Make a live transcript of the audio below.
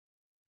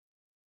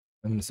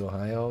So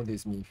hi all,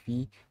 this is me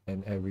Fee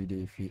and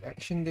everyday Fee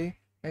Action Day,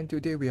 and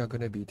today we are going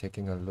to be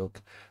taking a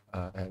look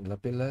at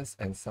LAPILLUS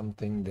and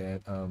something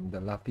that the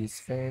LAPIS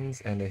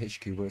fans and the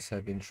HQers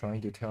have been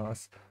trying to tell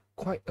us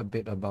quite a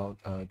bit about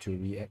to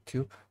react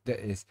to. That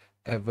is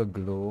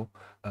EVERGLOW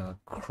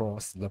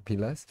cross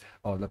LAPILLUS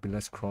or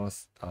LAPILLUS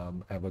cross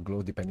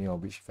EVERGLOW, depending on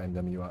which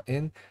fandom you are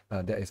in.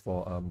 That is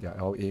for their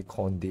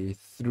LACon Day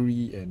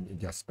 3 and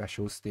their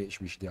special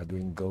stage, which they are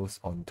doing Girls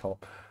on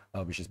Top,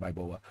 which is by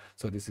Boa.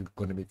 So this is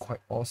going to be quite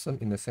awesome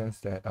in the sense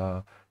that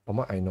from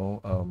what I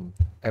know,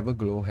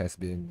 Everglow has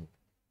been,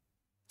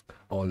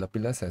 or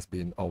Lapillus has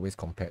been always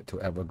compared to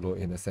Everglow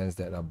in the sense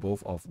that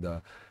both of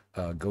the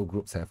girl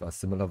groups have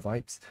similar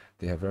vibes.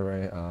 They have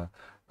very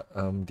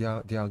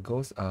their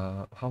girls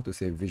are, how to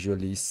say,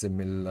 visually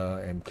similar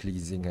and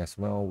pleasing as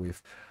well,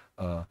 with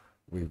uh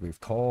with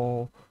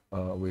tall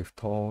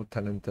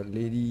talented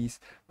ladies,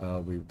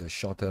 with the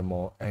shorter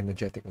more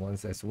energetic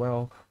ones as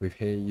well, with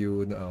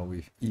Yoon,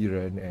 with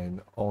Eren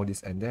and all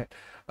this and that.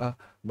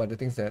 But the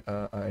things that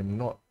I'm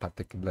not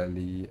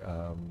particularly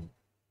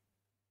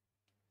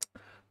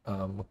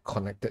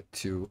connected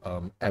to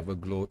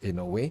Everglow in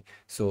a way.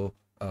 So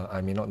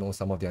I may not know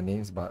some of their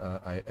names, but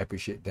I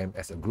appreciate them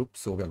as a group.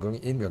 So we're going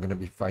to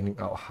be finding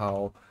out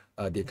how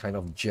they kind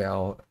of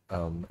gel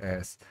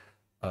as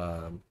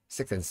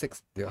 6 and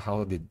 6,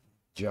 how they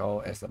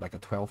gel as like a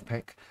 12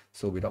 pack.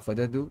 So without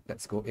further ado,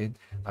 let's go in.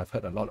 I've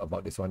heard a lot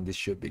about this one. This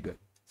should be good.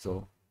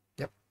 So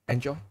yep,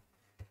 enjoy.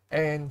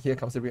 And here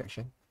comes the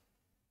reaction.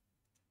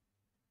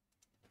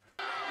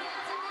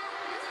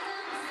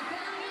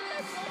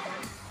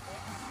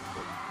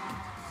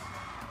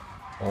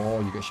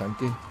 Oh, you get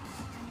Chanty.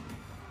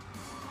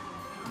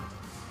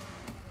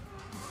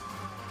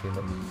 Okay,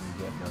 let me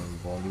get the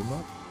volume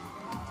up.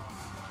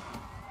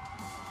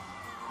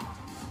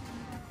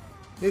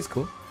 This is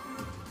cool.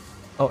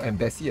 Oh, and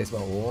Bessie as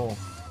well. Whoa.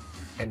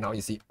 And now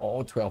you see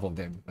all 12 of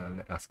them.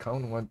 Let us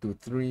count. 1, 2,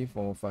 3,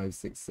 4, 5,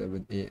 6,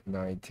 7, 8,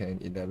 9, 10,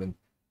 11.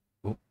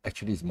 Oh,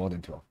 actually, it's more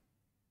than 12.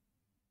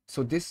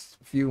 So this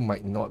few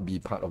might not be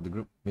part of the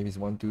group. Maybe it's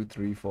 1, 2,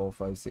 3, 4,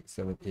 5, 6,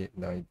 7, 8,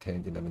 9,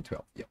 10, 11,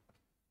 12. Yeah.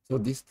 So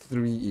these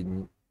three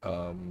in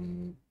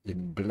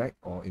black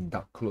or in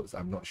dark clothes,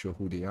 I'm not sure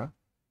who they are.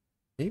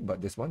 Hey,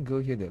 but there's one girl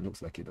here that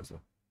looks like it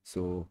also.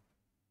 So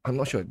I'm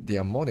not sure.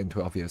 There are more than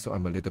 12 here, so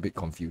I'm a little bit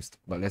confused.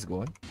 But let's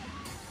go on.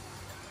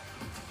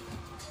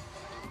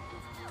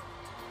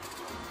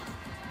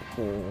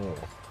 Oh.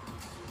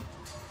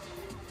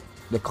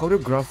 The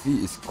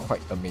choreography is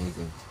quite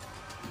amazing.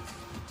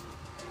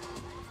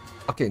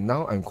 Okay,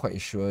 now I'm quite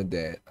sure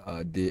that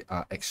they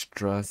are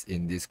extras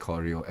in this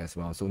choreo as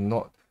well. So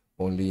not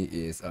only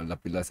is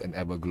Lapillus and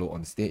Everglow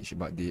on stage,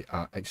 but they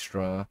are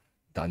extra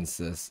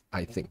dancers,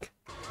 I think.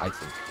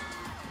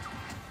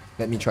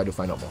 Let me try to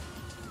find out more.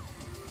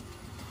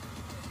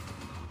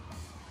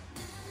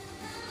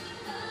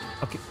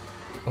 Okay.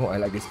 Oh, I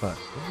like this part.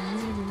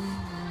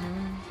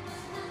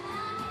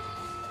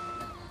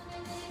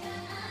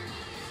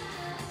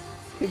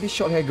 Hey, this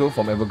short hair girl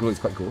from Everglow is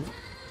quite cool.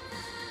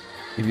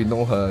 If you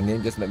know her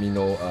name, just let me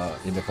know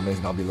in the comments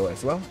down below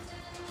as well.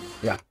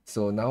 Yeah,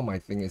 so now my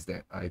thing is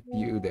that I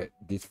feel that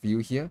this few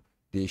here,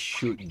 they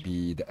should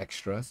be the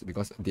extras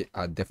because they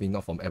are definitely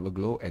not from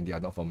Everglow and they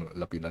are not from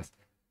Lapillus.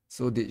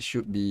 So they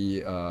should be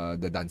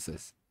the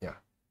dancers. Yeah.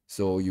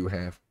 So you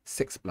have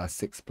 6 plus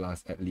 6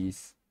 plus at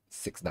least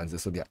 6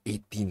 dancers. So there are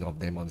 18 of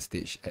them on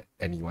stage at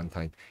any one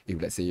time.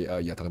 If let's say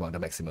you're talking about the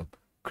maximum.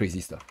 Crazy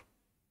stuff.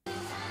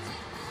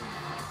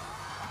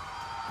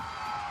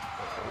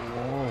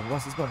 Oh,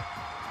 what's this one?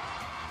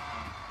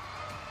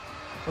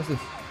 What's this?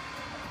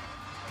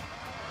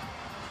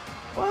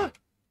 What?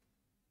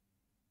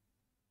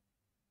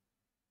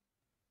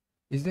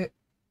 Is that?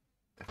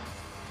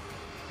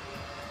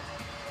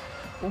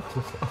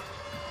 Oh.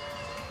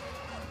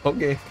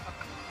 Okay.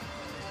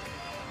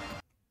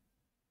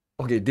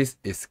 Okay, this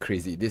is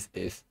crazy. This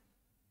is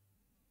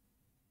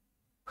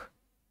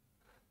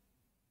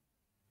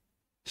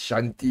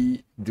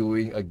Chanty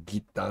doing a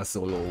guitar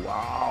solo.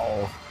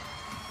 Wow.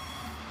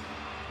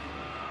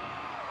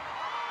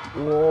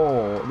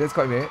 Whoa, that's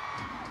quite mad.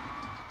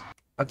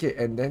 Okay,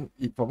 and then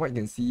from what you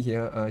can see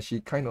here,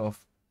 she kind of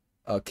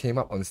came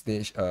up on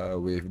stage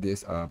with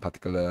this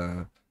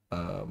particular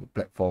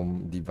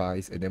platform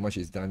device, and then what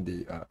she's done,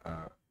 they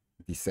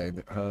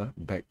descend her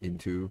back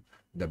into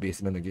the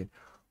basement again.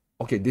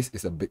 Okay, this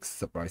is a big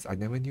surprise. I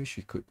never knew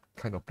she could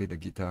kind of play the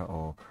guitar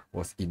or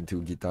was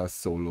into guitar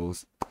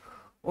solos.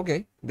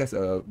 Okay, that's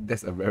a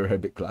very, very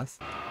big plus.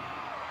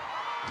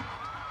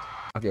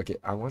 Okay,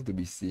 I want to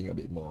be seeing a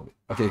bit more of it.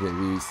 Okay, we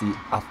will see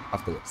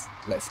afterwards.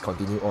 Let's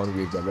continue on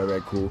with the very,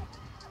 very cool.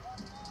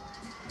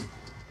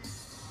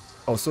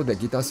 Also, the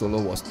guitar solo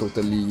was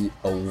totally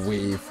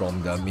away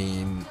from the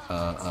main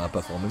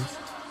performance.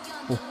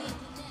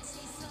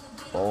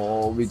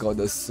 Oh, we got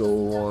the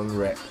So On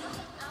rap.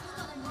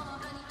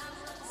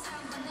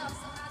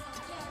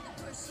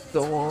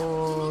 So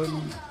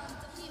On.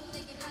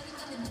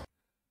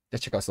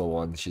 Just check out So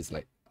On. She's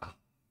like,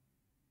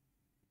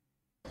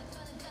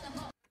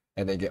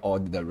 and then get all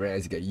the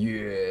rest. You get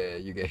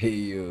Yue, you get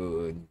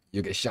Heiyun,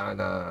 you get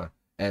Shana,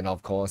 and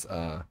of course,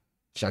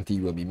 Chanty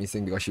will be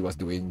missing because she was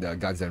doing the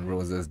Guns N'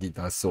 Roses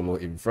guitar solo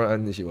in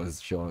front. She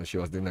was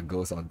doing the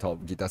girls on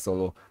top guitar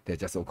solo. They're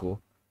just so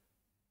cool.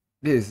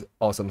 This is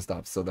awesome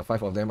stuff. So the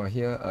five of them are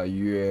here.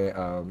 Yue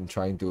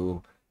trying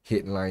to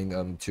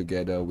headline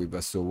together with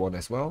Suwon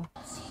as well.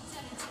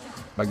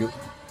 But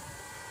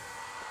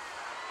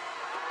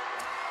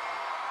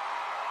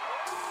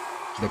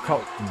the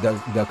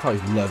crowd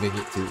is loving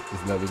it too.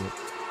 Is loving it.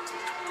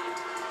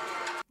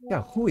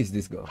 Yeah, who is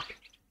this girl?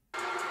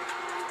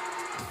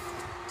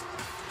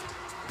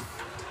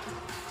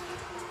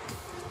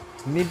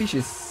 Maybe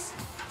she's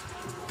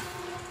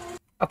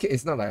okay.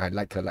 It's not like I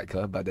like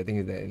her, but the thing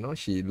is that, you know,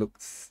 she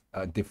looks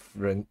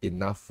different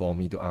enough for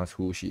me to ask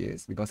who she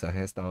is, because her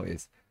hairstyle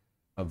is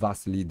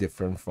vastly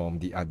different from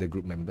the other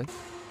group members.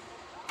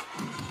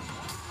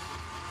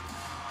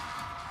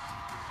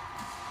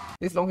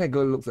 This long hair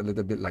girl looks a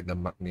little bit like the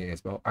Maknae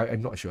as well.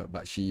 I'm not sure,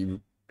 but she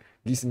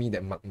gives me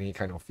that Maknae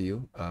kind of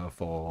feel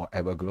for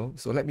Everglow.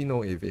 So let me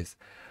know if it's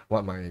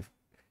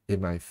if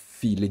my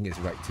feeling is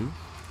right too.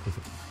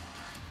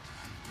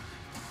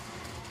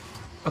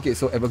 Okay,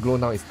 so Everglow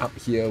now is up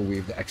here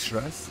with the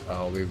extras,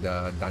 with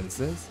the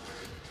dancers.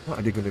 What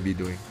are they going to be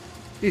doing?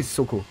 This is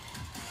so cool.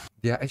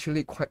 There are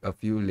actually quite a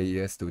few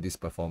layers to this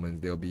performance.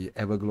 There'll be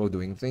Everglow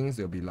doing things,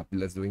 there'll be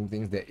LAPILLUS doing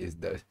things. There is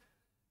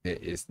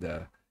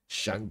the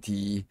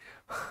Chanty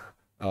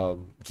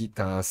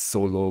guitar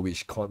solo,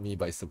 which caught me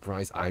by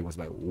surprise. I was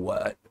like,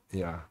 what?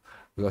 Yeah,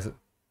 because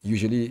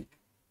usually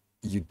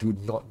you do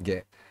not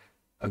get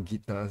a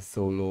guitar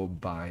solo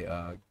by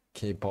a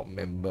K-pop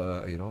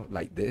member, you know,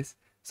 like this.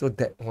 So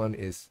that one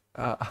is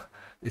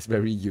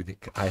very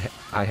unique.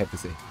 I have to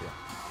say, yeah.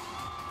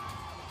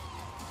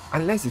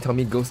 Unless you tell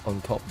me Girls on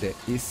Top, there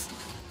is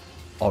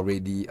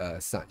already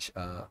such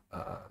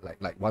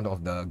like one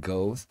of the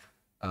girls,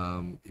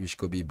 which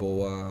could be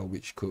Boa,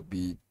 which could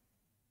be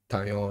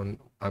Taeyeon.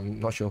 I'm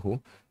not sure who,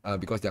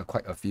 because there are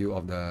quite a few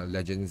of the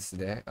legends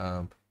there.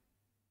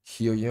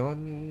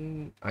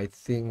 Hyoyeon, I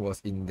think,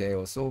 was in there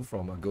also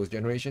from a Girls'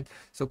 Generation.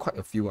 So quite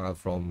a few are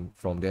from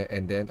there.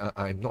 And then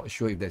I'm not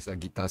sure if there's a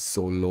guitar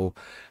solo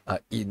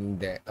in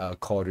that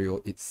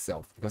choreo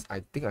itself, because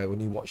I think I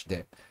only watched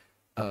that.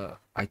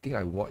 I think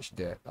I watched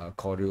that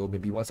choreo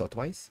maybe once or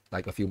twice,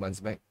 like a few months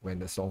back when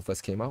the song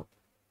first came out.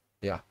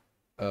 Yeah.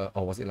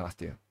 Or was it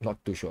last year?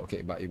 Not too sure.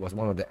 Okay, but it was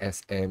one of the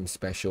SM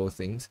special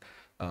things.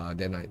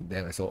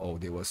 Then I saw, oh,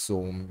 there were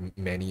so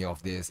many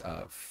of these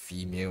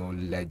female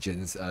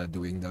legends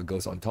doing the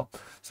Girls on Top.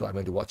 So I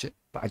went to watch it,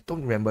 but I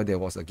don't remember there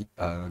was a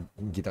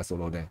guitar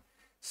solo there.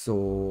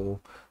 So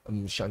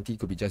Chanty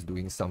could be just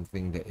doing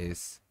something that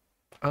is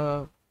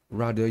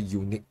rather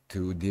unique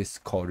to this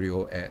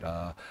choreo at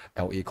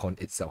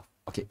LACon itself.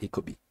 Okay, it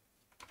could be.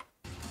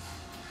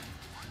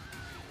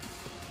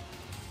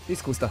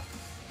 This cool stuff.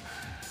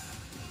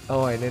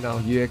 Oh, and then now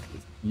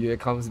Yue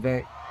comes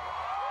back,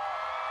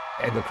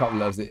 and the crowd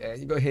loves it. And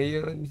you got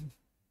Heiyun.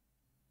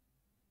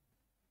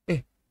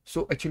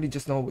 So actually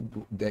just now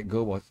that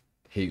girl was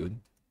Heiyun.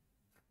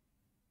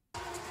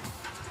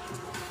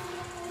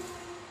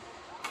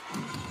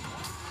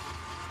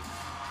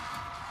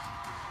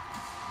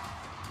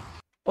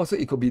 Oh, so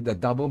it could be the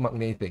double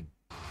Maknae thing.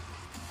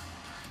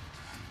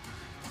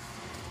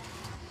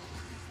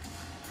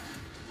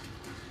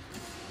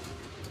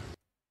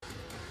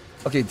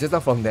 Okay, just now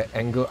from that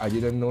angle, I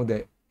didn't know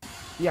that.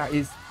 Yeah,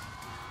 it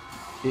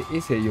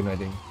is Heiyun, I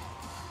think.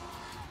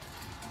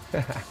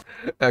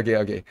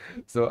 Okay.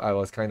 So I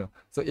was kind of,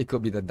 so it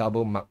could be the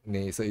double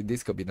Maknae. So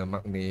this could be the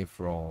Maknae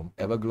from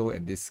Everglow,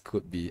 and this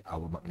could be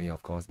our Maknae,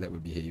 of course. That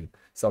would be Heiyun.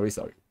 Sorry.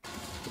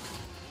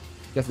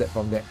 Just that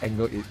from that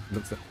angle, it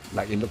looks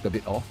like it looked a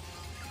bit off.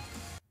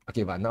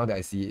 Okay, but now that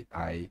I see it,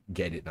 I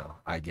get it now.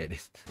 I get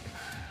it.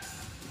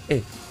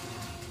 Hey,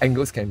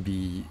 angles can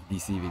be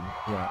deceiving.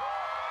 Yeah.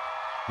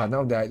 But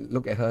now that I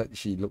look at her,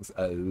 she looks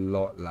a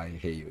lot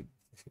like Heiyun.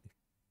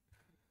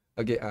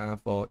 Okay,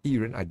 for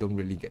Yiren, I don't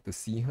really get to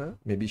see her.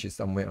 Maybe she's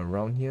somewhere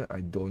around here. I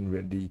don't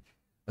really.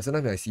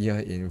 Sometimes I see her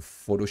in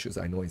photo shoots,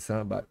 I know it's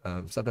her, but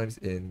sometimes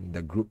in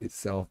the group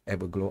itself,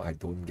 Everglow, I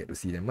don't get to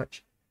see them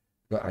much.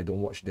 But I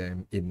don't watch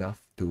them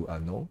enough to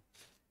know.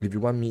 If you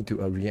want me to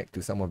react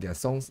to some of their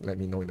songs, let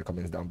me know in the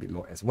comments down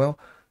below as well.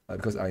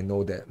 Because I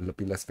know that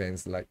LAPILLUS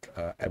fans like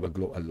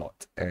Everglow a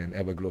lot, and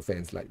Everglow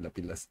fans like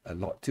LAPILLUS a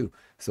lot too.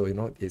 So, you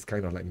know, it's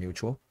kind of like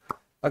mutual.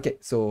 Okay,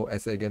 so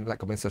as again, like,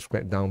 comment,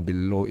 subscribe down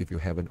below if you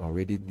haven't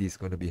already. This is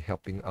going to be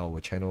helping our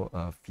channel,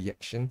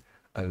 FieAction,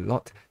 a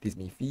lot. This is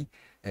me, Fie.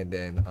 And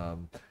then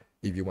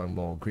if you want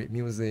more great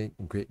music,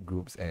 great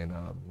groups, and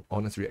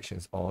honest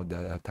reactions all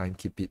the time,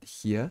 keep it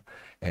here.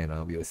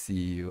 And we'll see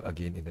you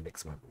again in the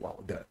next one.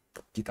 Wow, the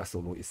guitar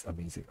solo is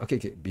amazing. Okay,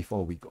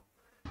 before we go,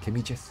 can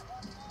we just...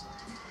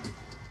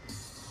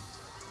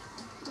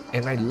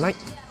 And I like...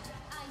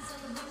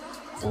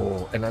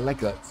 Oh, and I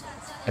like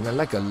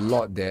a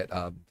lot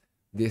that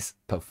this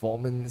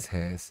performance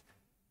has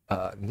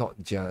not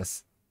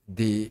just...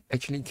 They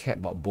actually cared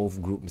about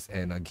both groups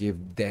and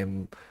gave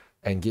them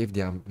and gave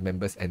their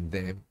members and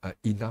them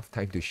enough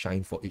time to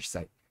shine for each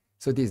side.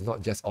 So this is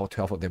not just all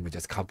 12 of them will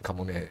just come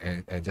on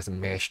and just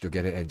mash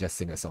together and just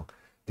sing a song.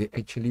 They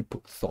actually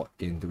put thought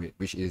into it,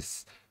 which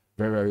is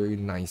very, very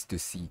nice to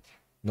see.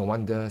 No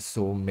wonder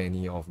so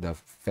many of the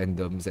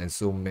fandoms and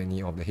so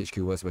many of the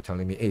HQers were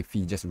telling me, hey,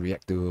 Fie, just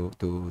react to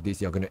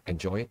this, you're going to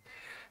enjoy it.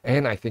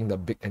 And I think the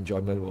big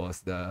enjoyment was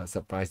the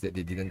surprise that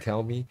they didn't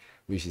tell me,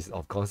 which is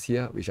of course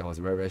here, which I was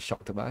very, very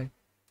shocked by.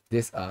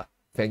 This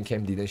fan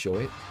cam didn't show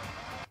it.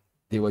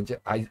 They were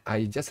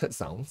I just heard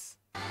sounds.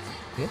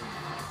 Okay?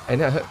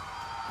 And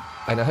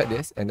I heard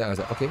this, and then I was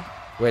like, okay,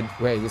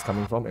 where is this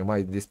coming from, and why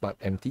is this part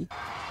empty?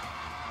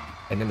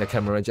 And then the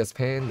camera just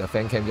panned, the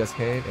fan cam just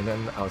panned, and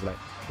then I was like,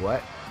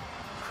 what?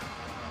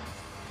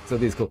 So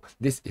this is cool.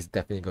 This is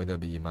definitely going to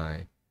be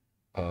my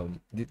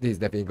this is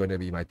definitely going to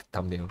be my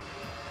thumbnail.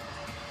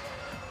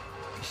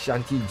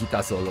 Chanty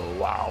guitar solo,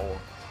 wow.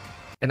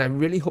 And I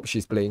really hope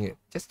she's playing it.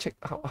 Just check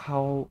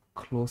how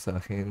close her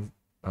hands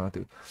are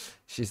to.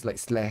 She's like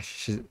slash.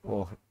 She's,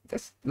 oh,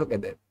 just look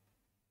at that.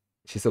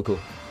 She's so cool.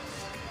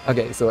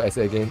 Okay, so as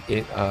again,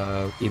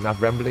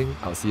 enough rambling.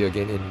 I'll see you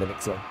again in the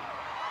next one.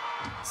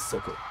 So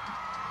cool.